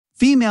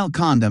Female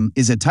condom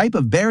is a type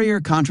of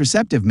barrier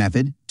contraceptive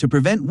method to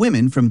prevent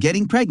women from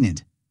getting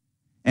pregnant.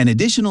 An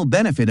additional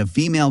benefit of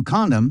female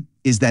condom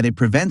is that it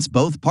prevents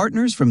both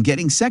partners from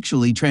getting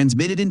sexually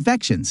transmitted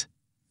infections.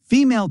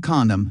 Female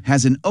condom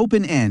has an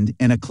open end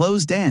and a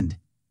closed end.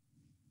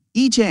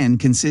 Each end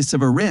consists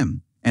of a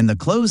rim, and the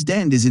closed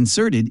end is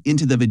inserted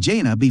into the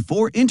vagina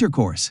before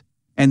intercourse,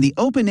 and the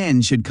open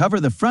end should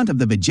cover the front of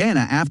the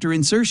vagina after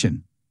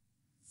insertion.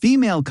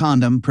 Female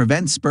condom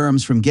prevents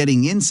sperms from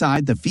getting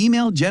inside the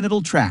female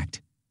genital tract.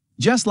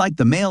 Just like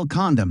the male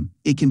condom,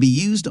 it can be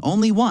used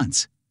only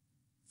once.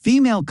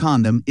 Female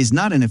condom is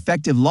not an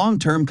effective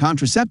long-term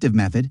contraceptive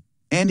method,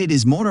 and it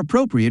is more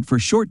appropriate for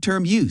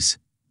short-term use.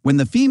 When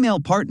the female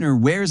partner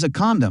wears a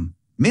condom,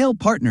 male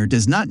partner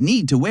does not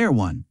need to wear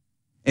one.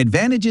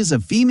 Advantages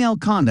of female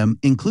condom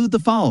include the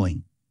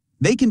following.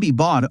 They can be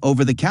bought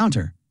over the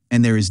counter,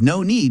 and there is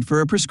no need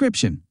for a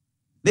prescription.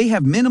 They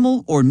have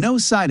minimal or no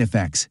side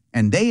effects,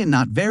 and they are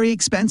not very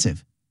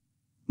expensive.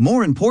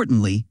 More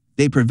importantly,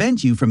 they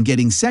prevent you from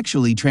getting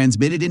sexually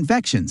transmitted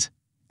infections,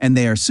 and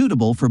they are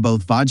suitable for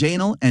both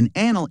vaginal and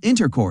anal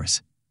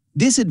intercourse.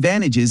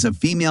 Disadvantages of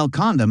female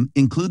condom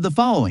include the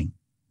following.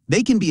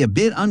 They can be a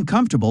bit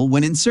uncomfortable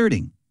when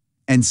inserting,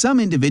 and some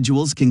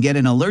individuals can get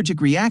an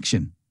allergic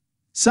reaction.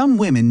 Some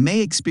women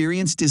may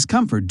experience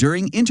discomfort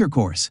during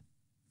intercourse.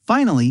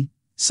 Finally,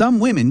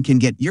 some women can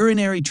get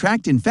urinary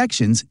tract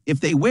infections if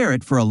they wear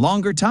it for a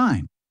longer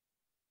time.